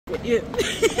Yeah.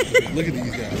 Look at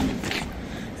these guys.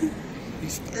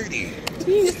 He's 30.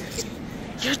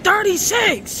 You're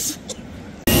 36.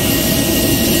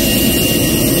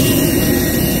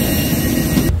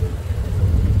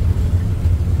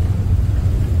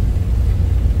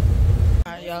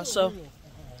 Alright, y'all. So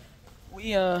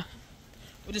we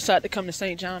decided to come to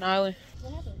St. John Island.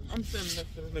 I'm sitting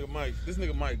next to this nigga Mike. This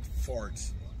nigga Mike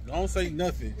farts. Don't say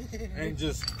nothing. And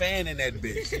just fanning that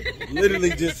bitch. Literally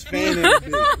just fanning that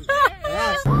bitch.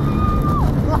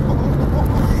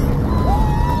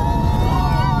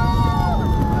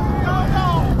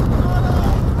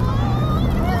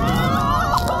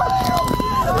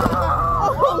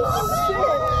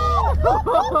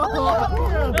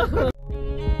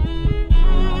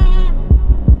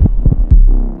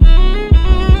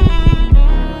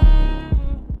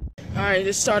 Alright,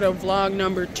 this started vlog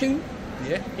number 2. Yeah.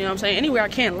 You know what I'm saying? Anywhere I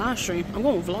can live stream, I'm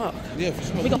going to vlog. Yeah, for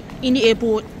sure. We go in the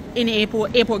airport,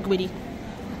 airport gritty.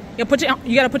 You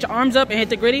gotta put your arms up and hit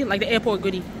the gritty like the airport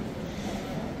gritty.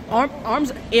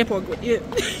 Arms, airport gritty. Yeah.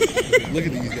 Look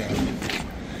at these guys.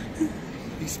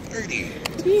 He's 30.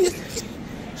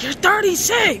 You're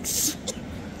 36.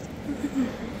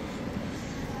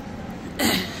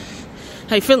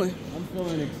 How you feeling? I'm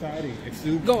feeling excited.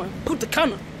 Exuberant. Going. Put the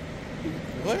corner.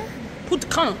 What? Put the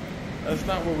corner. That's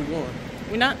not where we're going.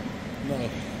 We're not? No.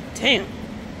 Damn.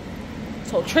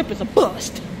 This whole trip is a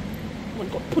bust. I'm gonna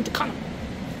go put the corner.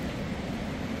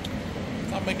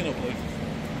 Stop making up places.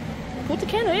 Punta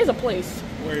Cana is a place.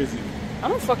 Where is it? I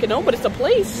don't fucking know, but it's a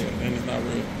place. Yeah, and it's not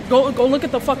real. Go look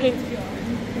at the fucking.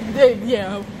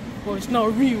 Yeah, well, it's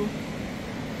not real.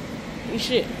 Ain't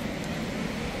shit.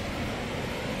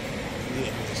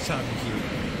 Yeah, it's choppy shit.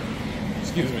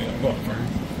 Excuse me, I'm going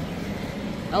first.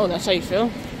 Oh, that's how you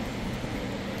feel?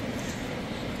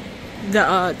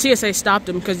 The TSA stopped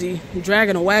him because he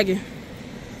dragging a wagon.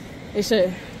 They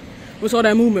said, "What's all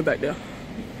that movement back there?"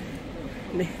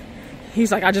 And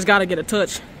he's like, "I just gotta get a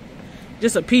touch,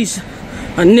 just a piece,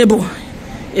 a nibble,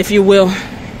 if you will,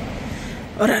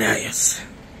 of that ass."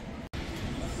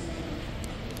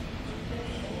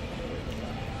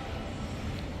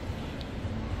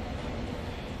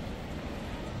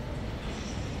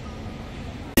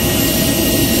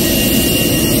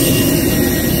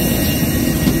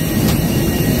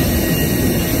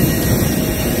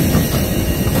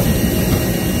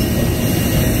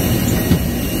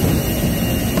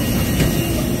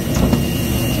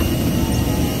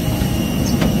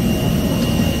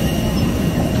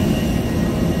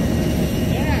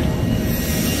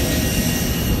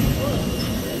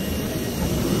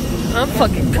 I'm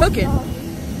fucking cooking.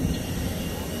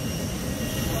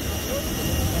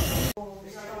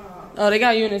 Oh, they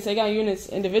got units. They got units.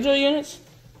 Individual units?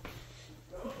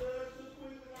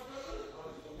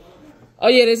 Oh,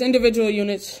 yeah, there's individual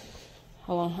units.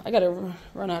 Hold on. I gotta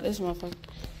run out this motherfucker.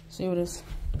 See what it is.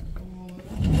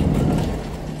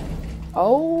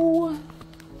 Oh.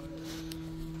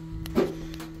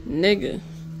 Nigga.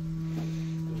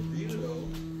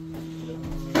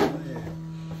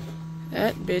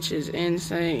 That bitch is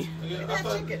insane.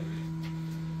 Nigga,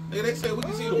 they said we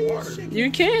can see the water.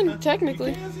 You can,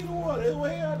 technically. You can't see the water. It's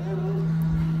way out there.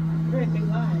 Very big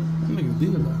lie. Them niggas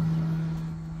did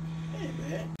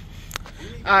it.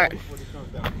 Alright.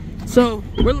 So,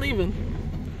 we're leaving.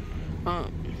 Yeah,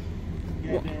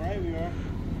 right, we are.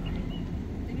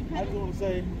 I just want to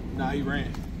say, nah, he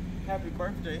ran. Happy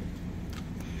birthday.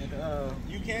 And,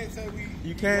 you can't say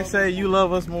You can't say you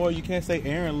love us more. You can't say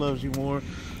Aaron loves you more.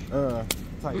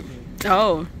 Type thing.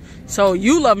 Oh, so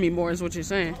you love me more is what you're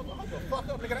saying. What the fuck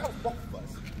up, nigga? That was both of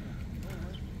us.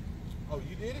 Oh,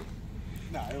 you did it?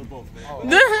 Nah, it was both of us.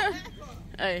 Oh,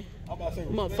 Hey, I'm about to say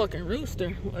motherfucking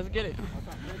rooster. Let's get it.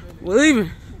 We're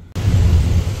leaving.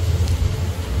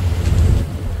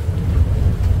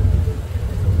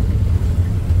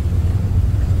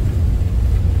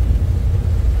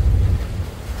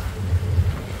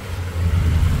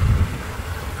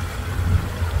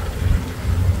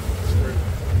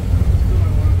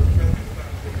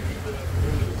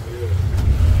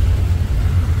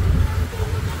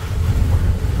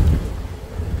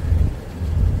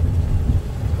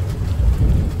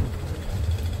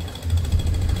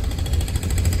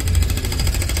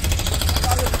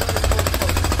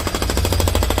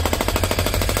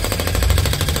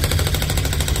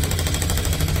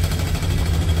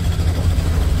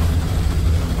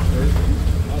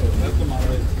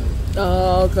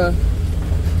 Oh, okay.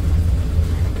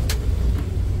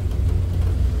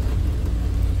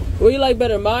 What do you like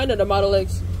better, mine or the Model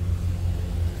X?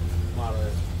 Model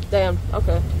X. Damn,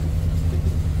 okay.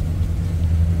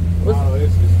 Model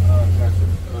X is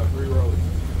got 3 rows.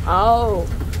 Oh.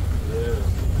 Yeah.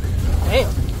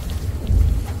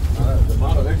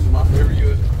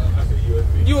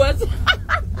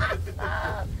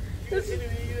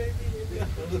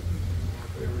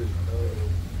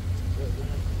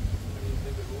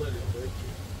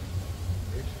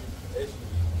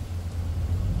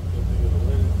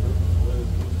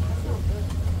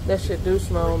 That shit do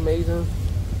smell amazing.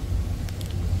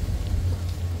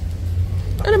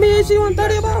 And I mean, is you on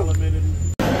 30 about?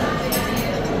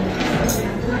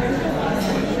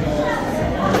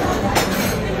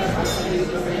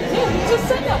 Just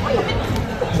say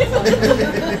that.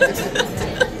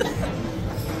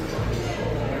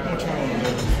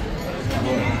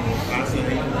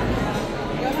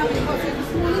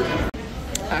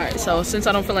 Alright, so since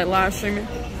I don't feel like live streaming,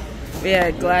 we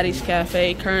at Gladys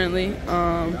Cafe currently.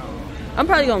 I'm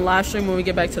probably gonna live stream when we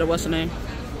get back to the what's the name?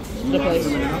 The place. So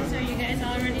you guys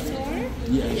all ready to order?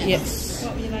 Yes.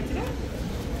 What would you like to go?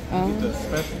 The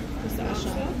special?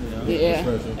 Pistachio?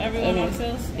 Yeah. Everyone wants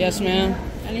those? Yes, ma'am.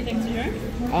 Anything to drink?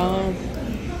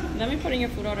 Let me put in your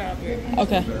food order. I'll be right back.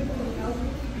 Okay.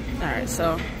 Alright,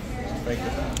 so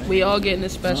we all getting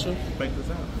this special. Fake this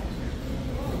out.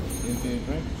 Anything to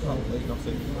drink? Oh, don't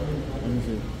say. Let me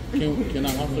see. Can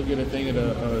I also get a thing of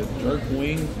the jerk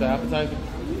wings, the appetizer?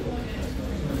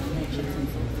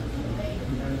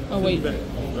 Oh wait.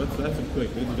 That's a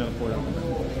quick. They just gotta pour it out.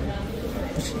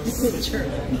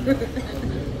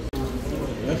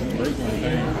 That's a great one,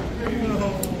 man.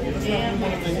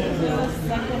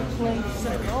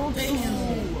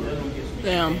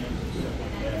 Damn.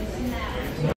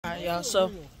 Alright, y'all.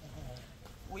 So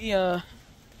we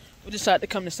decided to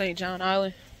come to St. John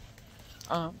Island.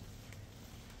 And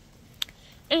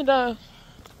look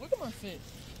at my fit.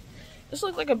 This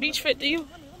looks like a beach fit to you?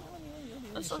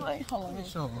 This looks like, hold on. Let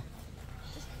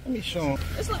me show him.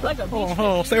 This looks like a beach fit. Hold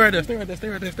on. Stay right there. Stay right there. Stay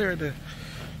right there. Stay right there.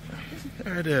 Stay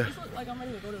right there. This looks like I'm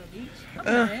ready to go to the beach. I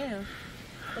am.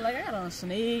 But like I got on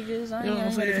sneakers. I You know what I'm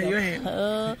ain't ready saying? for You the ain't-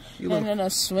 pub. you And look- then a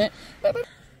swim. Baby,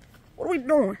 what are we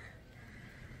doing?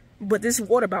 But this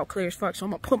water about clear as fuck, so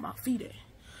I'm gonna put my feet in.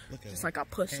 Just like I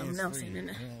put something else in there. You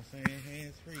know what I'm saying?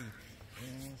 Hands free. You know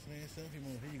what I'm saying? Selfie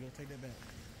mode. Here you go. Take that back.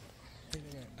 Take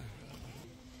that back.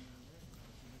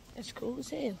 It's cool as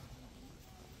hell.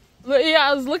 Look, yeah,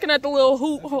 I was looking at the little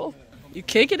hoop hole. You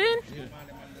kick it in?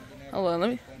 Hold on, let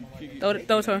me throw it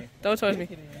towards me. Throw it towards me.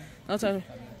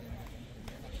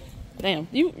 Damn,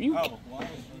 you.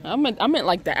 I meant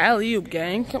like the alley-oop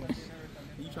gang. Come.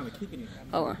 You trying to kick it in?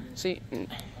 Hold on, see.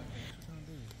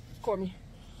 Record me.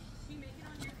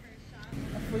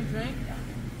 A free drink.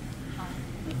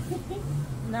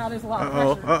 Now there's a lot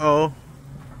of pressure. Uh-oh.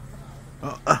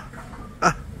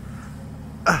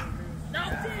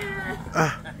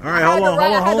 All right, hold on.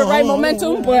 I had the right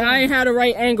momentum, but I ain't had the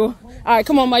right angle. All right,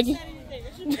 come on, Mikey.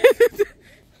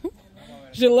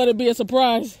 Should let it be a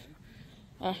surprise.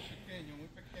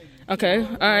 Okay,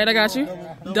 all right, I got you.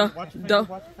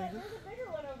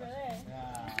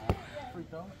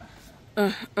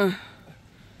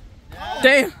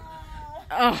 Damn.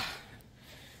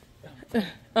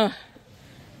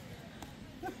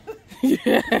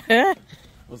 Yeah.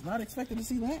 Was not expecting to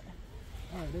see that.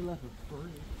 Alright, they left it for real.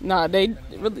 Nah, they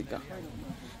really go.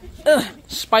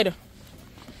 Spider.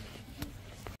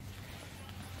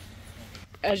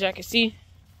 As y'all can see,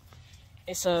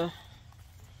 it's a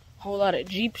whole lot of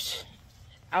Jeeps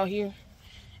out here,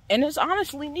 and it's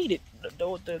honestly needed.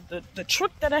 The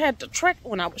trick that I had to trek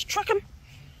when I was trucking,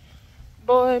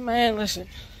 boy, man, listen,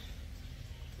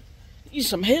 these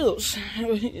some hills.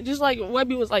 Just like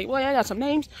Webby was like, boy, I got some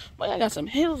names, boy, I got some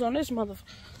hills on this motherfucker.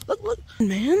 Look,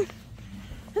 man,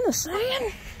 in the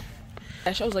sand. I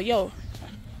was like, yo,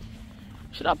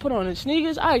 should I put on the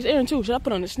sneakers? I asked Aaron too, should I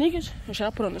put on the sneakers or should I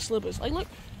put on the slippers? Like, look,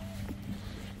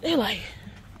 they like,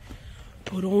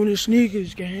 put on the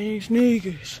sneakers, gang,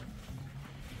 sneakers.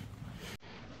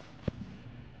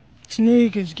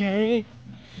 Sneakers, gang.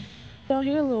 Out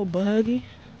here, a little buggy.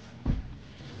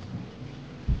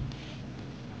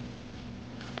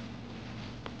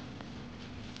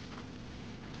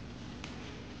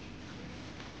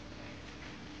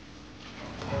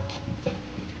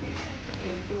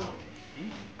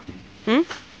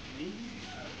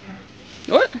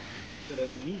 What?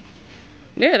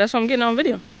 Yeah, that's what I'm getting on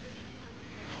video.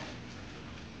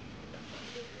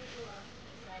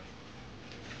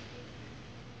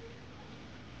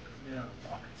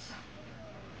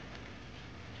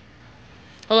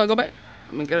 Hold on, go back.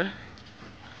 I'm gonna get a.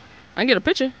 I can get a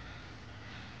picture.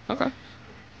 Okay.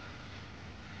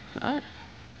 Alright.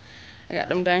 I got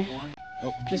them dang.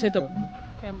 Oh, Just hit the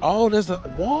camera. oh, there's a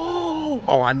whoa!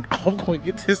 Oh, I'm going to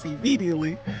get this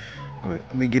immediately.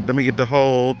 Let me get the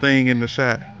whole thing in the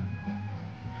shot.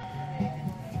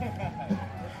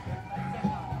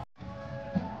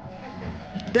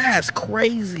 That's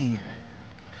crazy.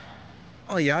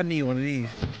 Oh yeah, I need one of these.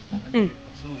 As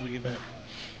soon as we get back.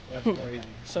 That's crazy.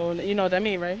 So you know what that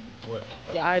mean, right? What?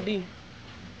 Your ID.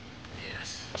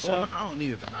 Yes. So I don't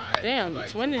need it tonight. Damn, Like,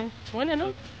 it's winning,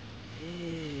 huh?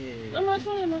 Yeah. I'm not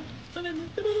trying to.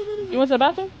 You went to the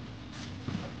bathroom?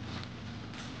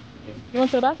 You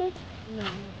went to the bathroom? No,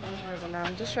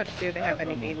 I'm just trying to see if they have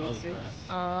any bathing suits.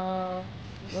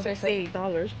 It's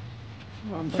 $8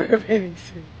 For a bathing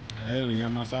suit. I ain't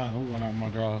got my size. I'm going out my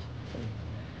drawers.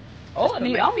 Oh, I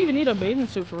don't even need a bathing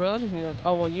suit for real. I just need a.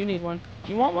 Oh well, you need one.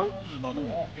 You want one?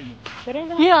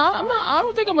 Yeah, I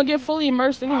don't think I'm gonna get fully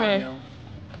immersed anyway.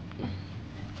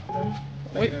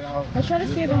 Wait, I try to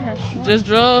see if they have shorts. just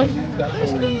drugs.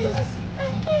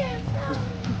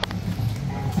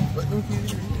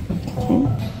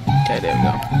 Okay, there we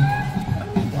go.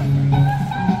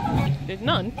 There's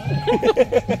none. I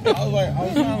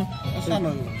was trying to,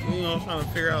 you know, trying to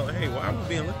figure out, hey, why are we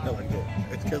being looked at like that?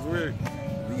 It's because we're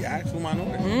the actual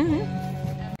minority.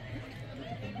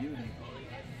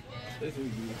 This is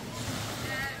beautiful.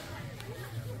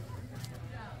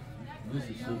 This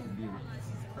is super beautiful. This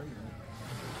is crazy.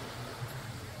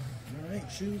 Alright,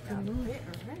 shoes coming on.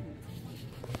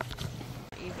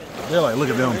 They're like, look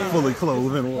at them, fully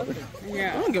clothed in water.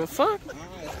 Yeah, I don't give a fuck.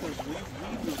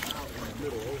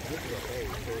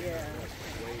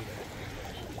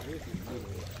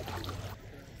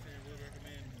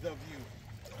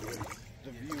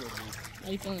 How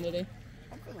you feeling today?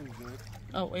 I'm feeling good.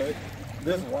 Oh, wait.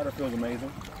 This water feels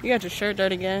amazing. You got your shirt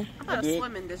dirty again. I gotta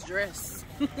swim in this dress.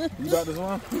 You got this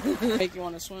one? Make you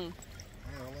want to swim.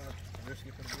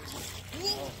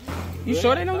 You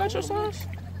sure they don't got your size?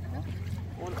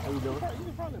 How you doing? You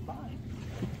can probably buy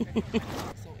it.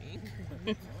 So angry.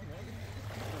 I'm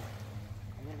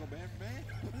gonna go bad for bad.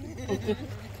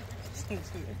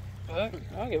 Fuck.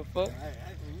 I don't give a fuck.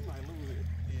 Actually, you might lose it.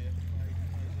 Yeah.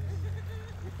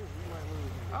 You might lose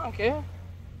it. I don't care.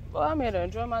 Well, I'm here to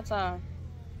enjoy my time.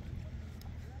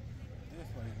 This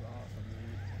place is awesome,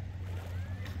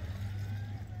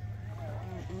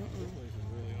 dude. This place is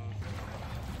really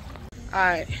awesome.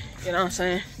 Alright, you know what I'm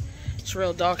saying? It's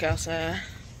real dark outside.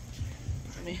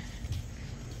 I mean,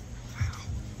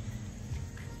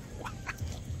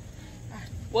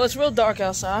 well, it's real dark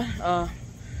outside. I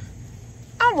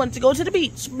wanted to go to the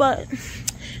beach, but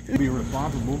Be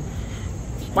responsible.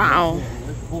 wow.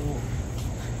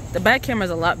 The back camera's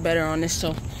a lot better on this, so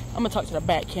I'm gonna talk to the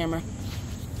back camera.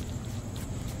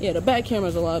 Yeah, the back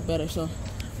camera's a lot better, so.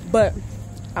 But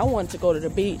I wanted to go to the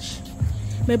beach.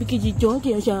 Maybe could you join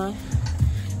us, John?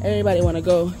 Everybody wanna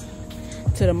go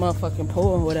to the motherfucking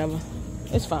pool or whatever.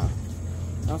 It's fine.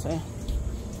 You know what I'm saying?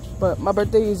 But my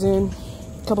birthday is in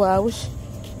a couple hours.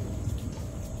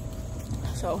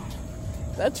 So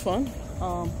that's fun.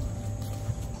 And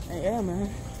yeah, man.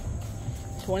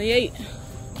 28.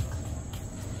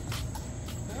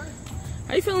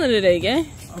 How you feeling today, gang?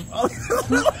 How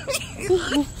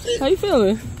you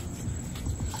feeling?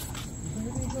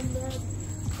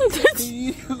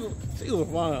 She was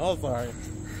fine. I'm sorry.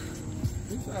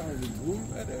 You saw her just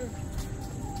move right there.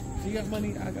 She got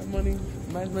money. I got money.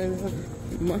 Nice baby.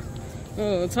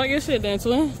 Oh, talk your shit, then,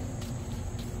 twin.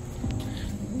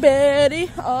 Betty,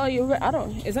 are you ready? I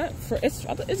don't. Is that?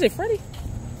 Is it Freddie?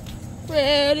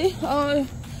 Ready? Are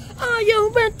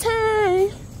you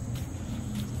ready?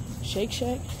 Shake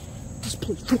Shack. This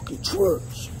place fucking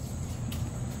trash.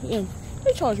 Yeah,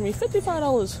 they charged me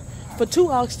 $55 for 2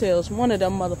 oxtails. One of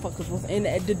them motherfuckers was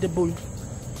inedible.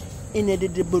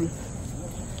 Inedible.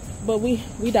 But we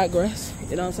digress.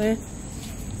 You know what I'm saying?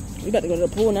 We about to go to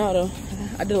the pool now, though.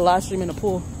 I did a live stream in the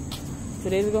pool 2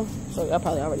 days ago, so y'all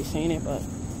probably already seen it. But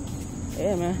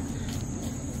yeah, man.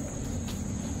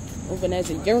 Moving as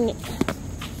a unit.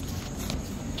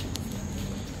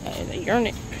 As a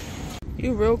unit.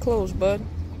 You real close, bud.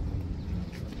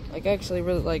 Like, actually,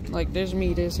 really, like there's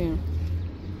me, there's him.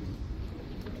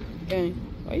 Gang.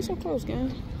 Why you so close, gang?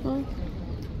 Huh?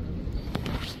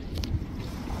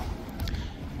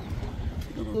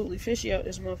 Absolutely fishy out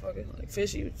this motherfucker. Like,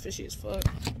 fishy as fuck.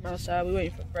 I'm outside, we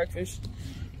waiting for breakfast.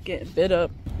 Getting bit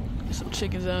up. Some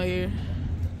chickens out here.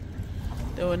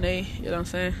 Doing they, you know what I'm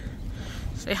saying?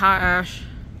 Say hi, Ash.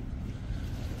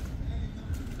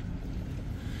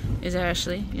 Is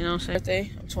Ashley, you know what I'm saying?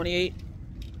 Birthday, I'm 28.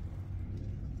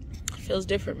 Feels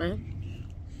different, man.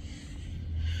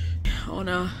 On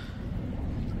an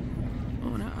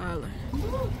island.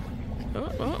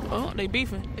 Oh, they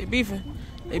beefing.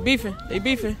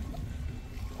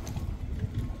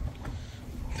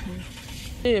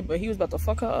 Yeah, but he was about to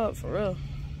fuck her up, for real.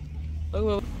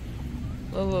 Look.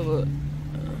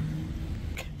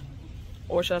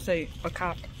 Or should I say, a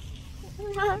cock.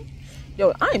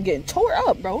 Yo, I am getting tore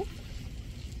up, bro.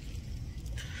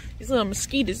 These little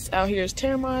mosquitoes out here is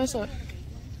tearing my ass up.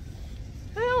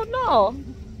 Hell no.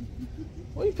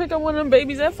 We pick up one of them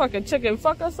babies, that fucking chicken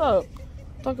fuck us up.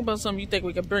 Talk about something you think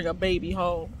we could bring a baby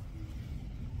home.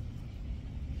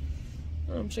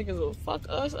 Them chickens will fuck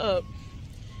us up.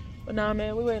 But nah,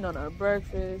 man, we waiting on our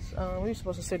breakfast. We were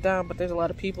supposed to sit down, but there's a lot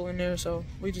of people in there, so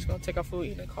we just gonna take our food,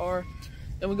 eat in the car.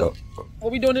 Then we go.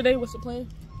 What we doing today? What's the plan?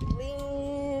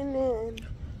 Leaning.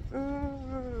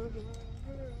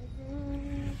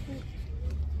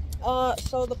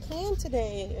 So the plan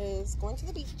today is going to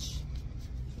the beach,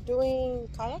 doing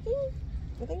kayaking,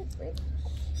 I think, right?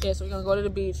 Yeah, so we're gonna go to the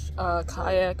beach,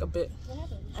 kayak a bit.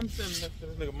 I'm sitting next to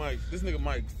this nigga Mike. This nigga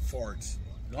Mike farts.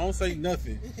 Don't say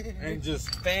nothing. And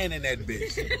just fanning that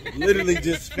bitch. Literally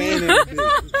just fanning that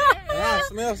bitch. And I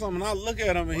smell something and I look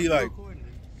at him and he like.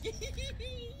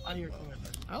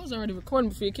 I was already recording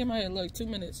before you came out here in like 2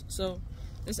 minutes. So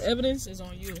this evidence is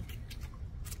on you.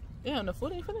 Damn, the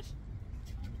food ain't finished?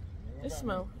 It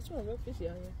smells real fishy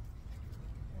out here.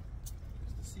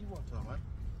 It's the seawater, right?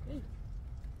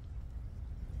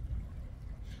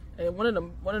 Hey, one of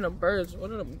them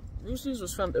roosters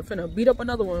was finna beat up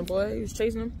another one, boy. He was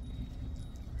chasing him.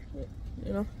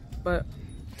 You know, but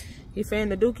he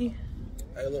fanned the dookie.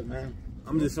 Hey, look, man.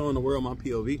 I'm just showing the world my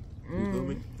POV. You feel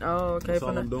me? Oh, okay. That's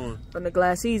all I'm doing. From the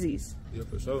glass easies. Yeah,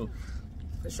 for sure.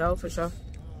 For sure.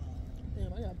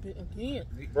 Damn, I got bit again.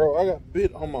 Bro, I got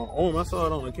bit on my arm. I saw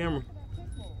it on the camera.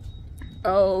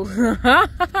 Oh.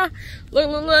 look.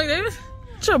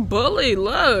 It's a bully.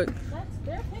 Look. That's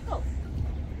their pickle.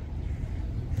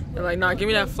 They're like, nah, give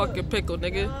me that fucking pickle,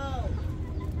 nigga.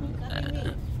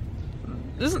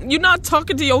 You're not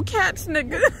talking to your cats,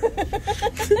 nigga.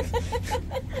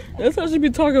 That's how she be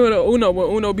talking with Uno when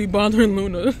Uno be bothering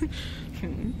Luna.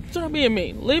 Stop being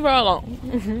mean. Leave her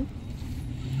alone.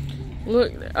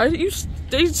 Look,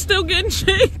 they still getting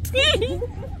shaked.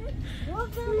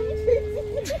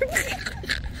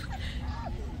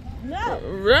 No.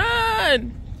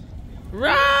 Run!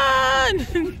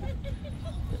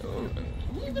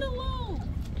 Leave it alone.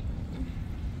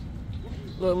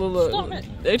 Look. Stop it.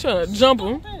 They trying to jump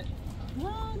him.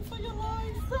 Run for your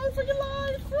life. Run for your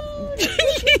life. Run.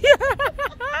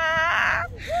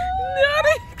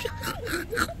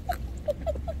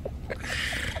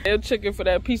 They're checking for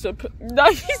that piece of.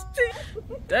 That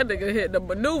nigga hit the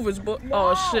maneuvers, boy.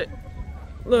 Oh shit!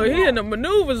 Look, he hitting the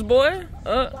maneuvers, boy.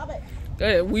 Stop it. Go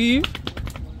ahead, weave.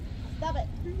 Stop it.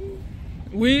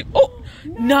 Weave. Oh,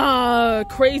 nah,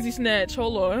 crazy snatch.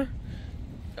 Hold on,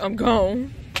 I'm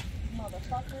gone.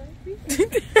 Motherfucker.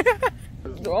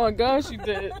 Oh gosh, you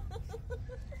did.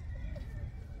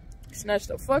 Snatched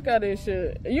the fuck out of this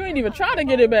shit. You ain't even trying to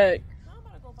get it back. I'm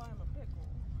gonna go buy him a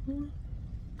pickle.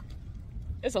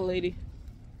 It's a lady.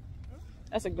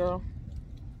 That's a girl.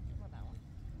 What, that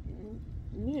one?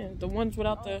 Yeah, the ones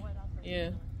without the. Yeah.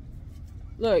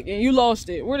 Look, and you lost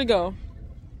it. Where'd it go?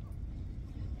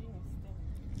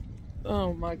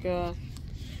 Oh my god.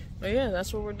 But yeah,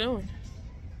 that's what we're doing.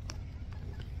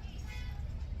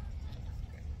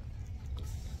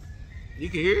 You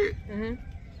can hear it? Mm-hmm.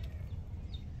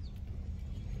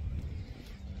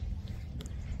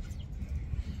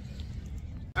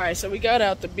 Alright, so we got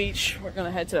out the beach. We're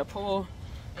gonna head to the pool.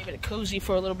 Maybe the cozy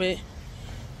for a little bit.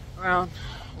 Around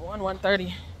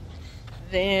 1:30.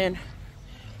 Then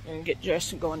we're gonna get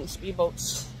dressed and go on these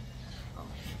speedboats. Oh,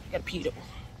 gotta pee though.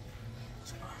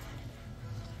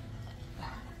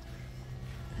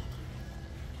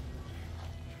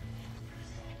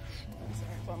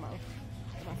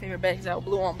 My favorite bags out,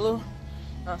 blue on blue. You know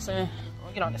what I'm saying? When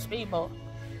we get on the speedboat,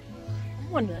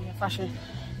 I'm wondering if I should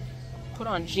put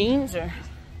on jeans or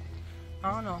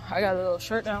I don't know. I got a little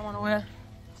shirt that I want to wear.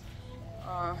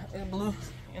 It's blue.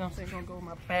 You know what I'm saying? It's gonna go with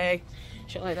my bag,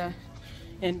 shit like that.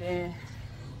 And then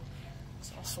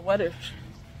some sweaters.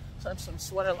 Some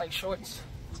sweater like shorts.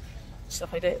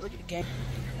 Stuff like that. Look at the game.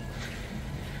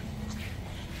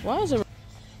 Why is it?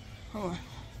 Hold on.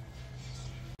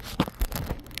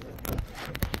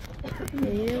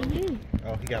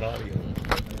 Oh, he got audio.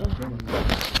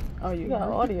 Oh, you got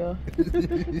audio.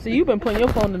 So you've been putting your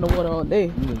phone in the water all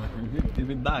day. If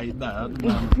it died,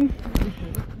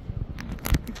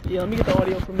 Yeah, let me get the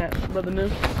audio from that, brother New.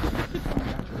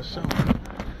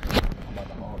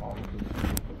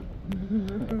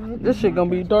 This shit gonna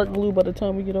be dark blue by the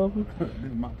time we get over.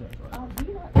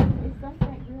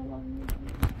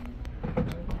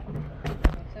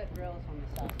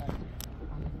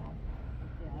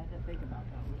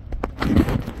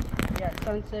 Yeah,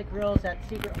 Sunset Grills at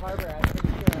Secret Harbor, I'm pretty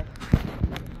sure.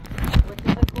 Which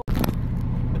is a cool.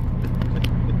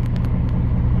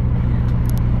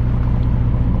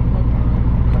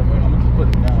 I'm just put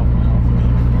it down for now.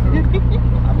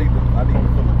 I need to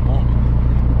feel the moment.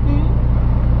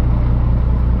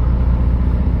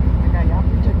 I got y'all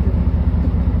protected.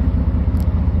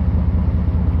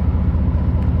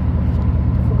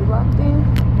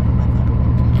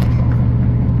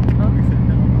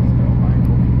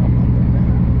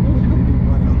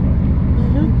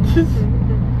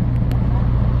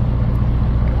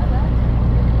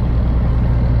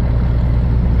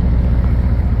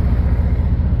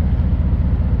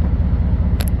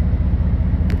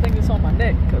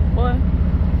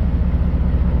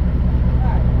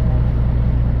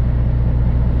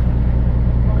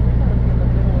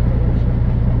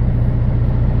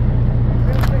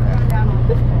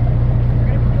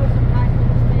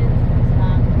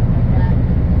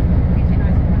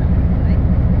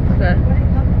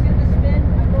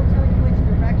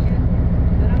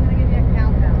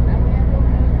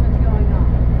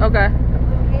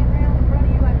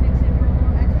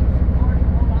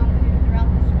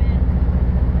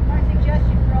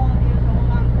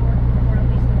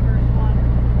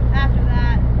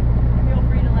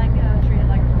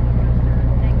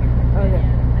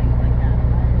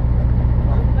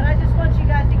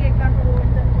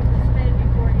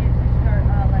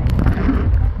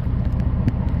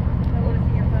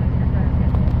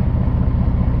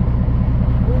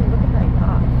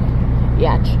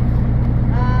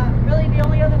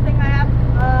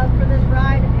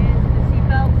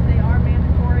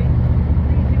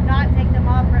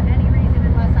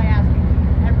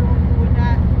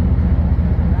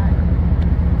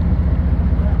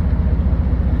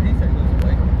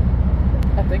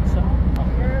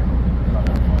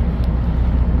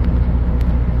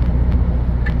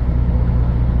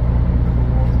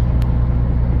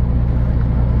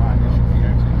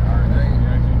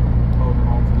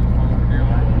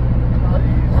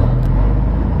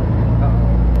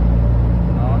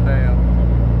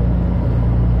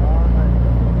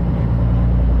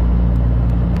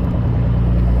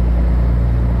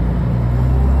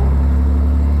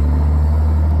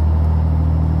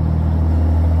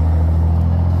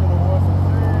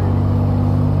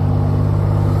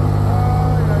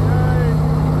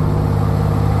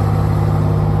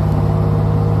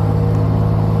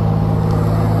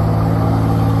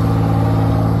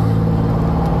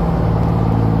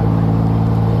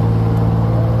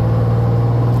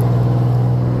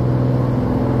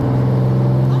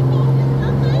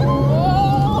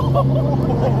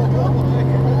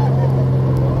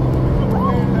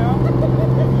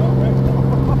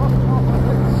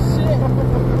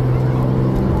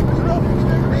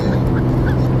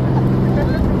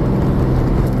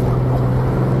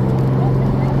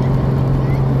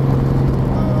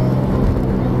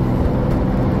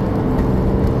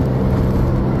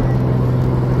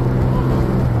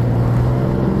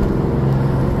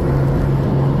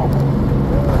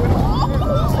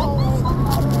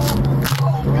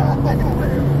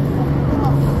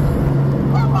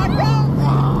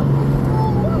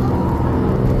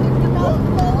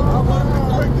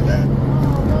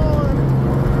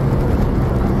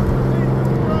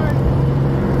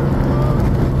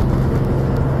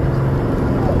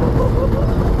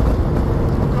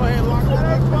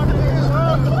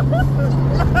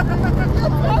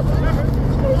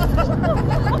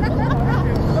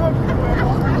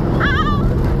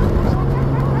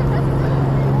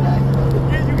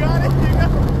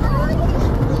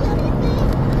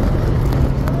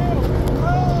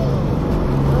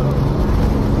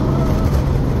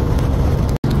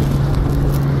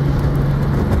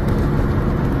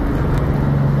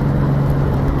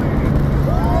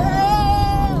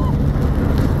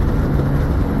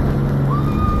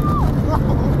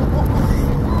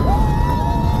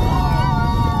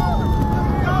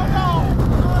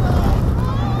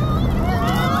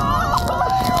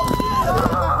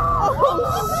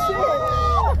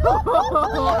 Oh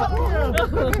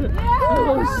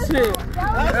shit.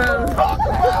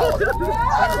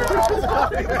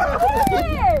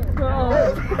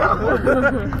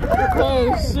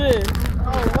 Oh shit.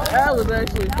 That was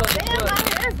actually fucking fun. My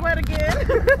hair's wet again.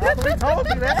 We told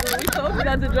you that. We told you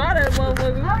not to dry that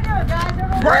motherfucker.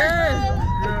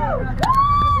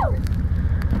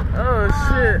 Oh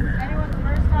shit. Anyone's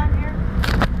first time here?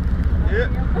 Yep.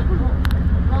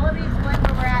 Well, let me explain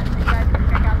where we're at so you guys can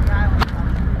check out the island.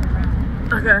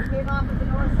 Okay. Came off of the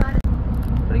north side.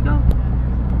 Where'd he go?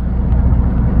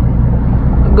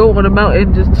 Go on the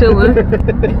mountain just chilling.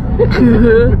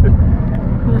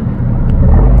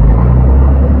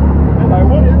 Like,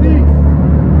 what is these?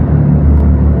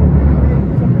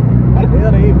 How the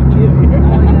hell they even get here?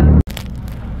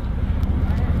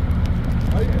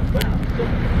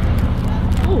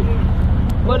 Who?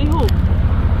 Buddy who?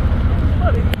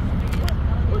 Buddy.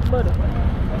 What's Buddy?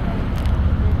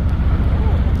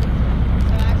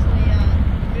 So actually,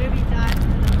 Ruby died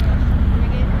from the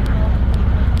frigate. We call it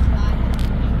the sky.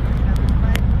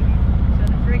 So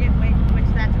the frigate waits, which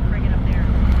that's a frigate up there.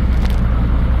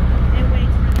 It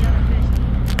waits for the other fish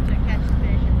to catch the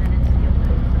fish, and then it steals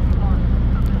it. So we call it the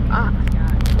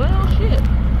sky. Well, shit.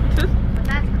 But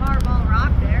that's Carball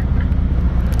Rock there.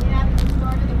 You have the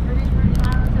start of the British Virgin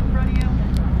Islands in front of you.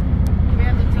 We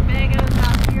have the Tobago's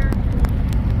out here.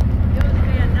 It was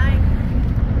be a night.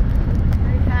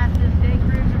 Right past this day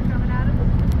cruiser coming out of it.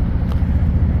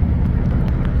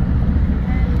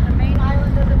 And the main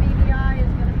island of the BVI is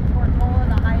going to be Portola,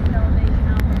 the highest elevation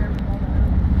out there from all the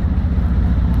hills.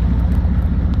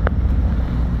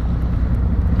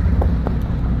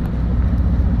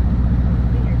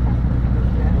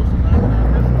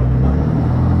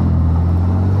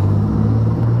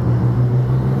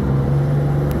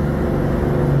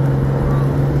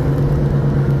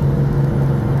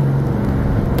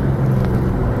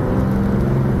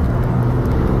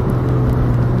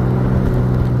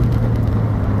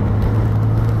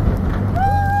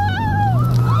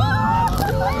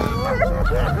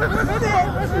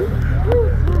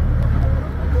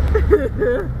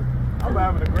 I'm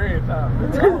having a great time.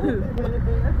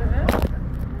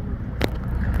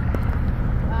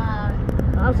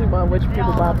 I see why rich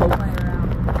people buy folks. But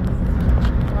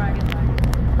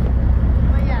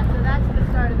yeah, so that's the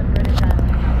start of the British Island.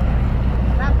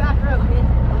 That back road, bitch.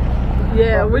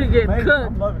 Yeah, we getting Amazing. cut.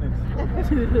 I'm loving it.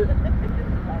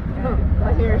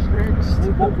 My hair is stretched.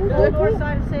 The north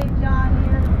side of St. John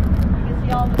here. You can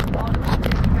see all the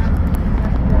fish guys.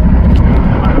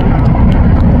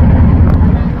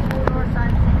 And then the whole north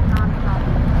side of St. Thomas.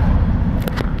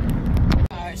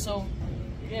 Alright, so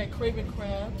yeah, Craven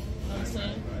Crab, you know what I'm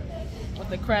saying? With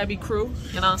the Krabby crew,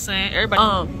 you know what I'm saying? Everybody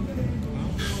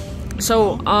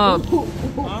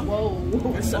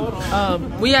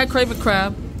we had Craven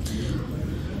Crab.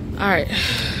 Alright.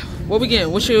 What we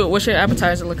getting? What's your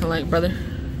appetizer looking like, brother?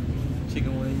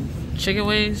 Chicken wings. Chicken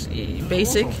wings? Yeah,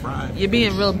 basic? Fried. You're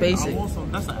being real I basic. want some,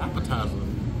 that's an appetizer.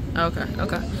 Okay.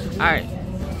 Alright.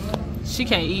 She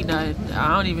can't eat nothing.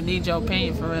 I don't even need your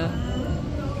opinion for real.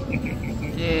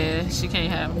 Yeah, she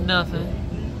can't have nothing.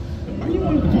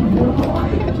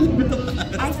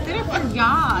 I said it for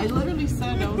y'all. I literally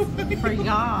said it was for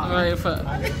y'all. Alright, fuck.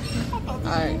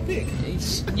 Alright.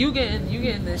 You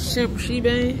getting the shrimp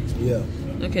she-bang? Yeah.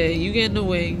 Okay, you getting the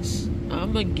wings.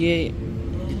 I'ma get. Eat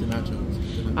the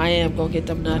nachos. I am gonna get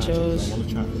them I nachos. want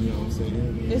to try them, you know what I'm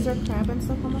saying? Is there crab and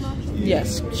stuff on the nachos?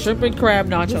 Yes, shrimp and crab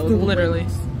nachos, literally.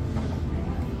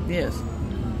 Yes.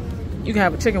 You can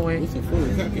have a chicken wing. What's the food?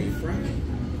 Is that getting fried?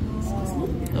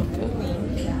 Okay.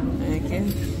 Thank you.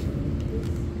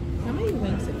 How many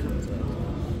wings it comes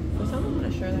with? For someone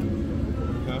want to share them.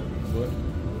 Huh? What?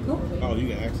 Oh, you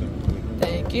can ask them.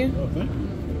 Thank you. Oh, thank you.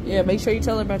 Yeah, make sure you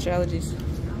tell her about your allergies.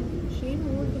 She even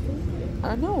ordered the food.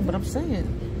 I know, but I'm saying.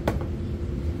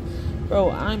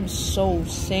 Bro, I'm so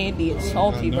sandy and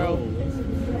salty, bro.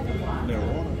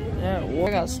 Yeah,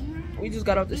 we just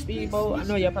got off the speedboat. I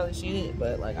know y'all probably seen it,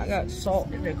 but like I got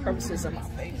salt in the crevices of my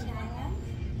face.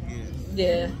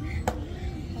 Yeah.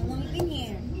 How long have you been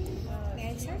here?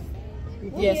 Married, sir?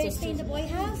 Oh, Yes, you stay in the boy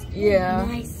house? Yeah.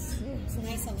 Nice. It's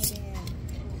nice over there.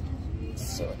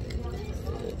 So,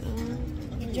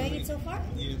 Enjoying it so far?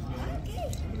 Yes, man.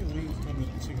 Okay.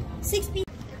 6 people.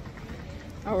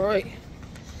 all right.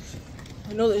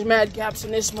 I know there's mad gaps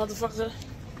in this motherfucker.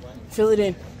 Fill it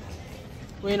in.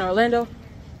 We're in Orlando.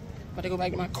 About to go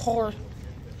back to my car.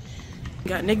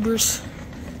 Got niggers.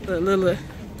 Little.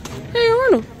 Hey,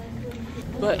 Arnold.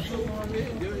 But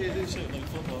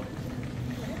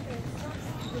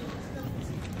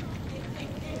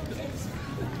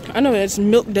I know that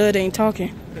Milk Dud ain't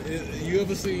talking. You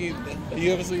ever seen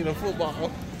You ever seen a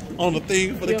football on the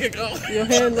thing for the kickoff? Your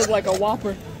hand look like a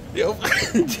Whopper. Yep.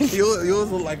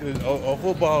 Yours look like a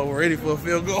football ready for a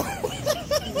field goal.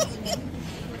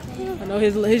 I know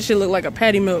his shit look like a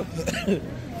patty melt.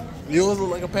 Yours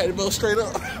look like a patty melt straight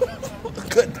up.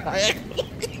 Cut diagonal.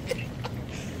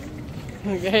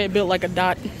 Your head built like a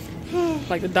dot.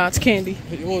 Like the Dot's candy.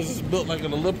 Yours is built like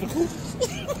an elliptical.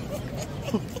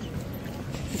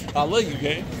 I love you,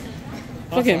 gang.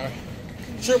 Okay.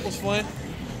 Trip was fun.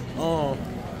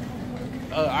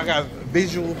 I got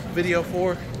visual video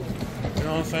for it. You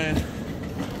know what I'm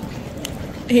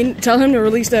saying? Tell him to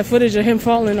release that footage of him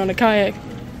falling on the kayak.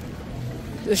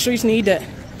 The streets need that.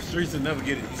 Streets will never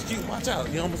get it. Excuse, watch out.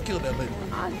 You almost killed that lady.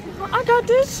 I got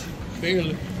this.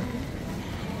 Barely.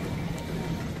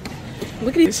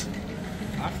 Look at these.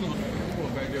 I feel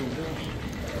back there with them.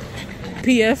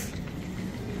 PF.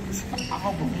 I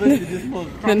almost lifted this mother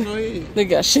across my head. They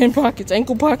got shin pockets,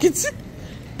 ankle pockets,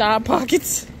 thigh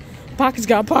pockets. Pockets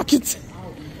got pockets.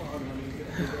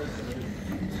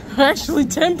 Actually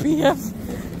 10 PF.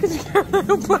 Cause you got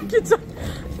little pockets.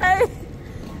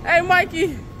 Hey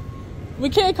Mikey. We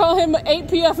can't call him 8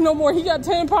 PF no more. He got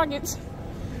 10 pockets.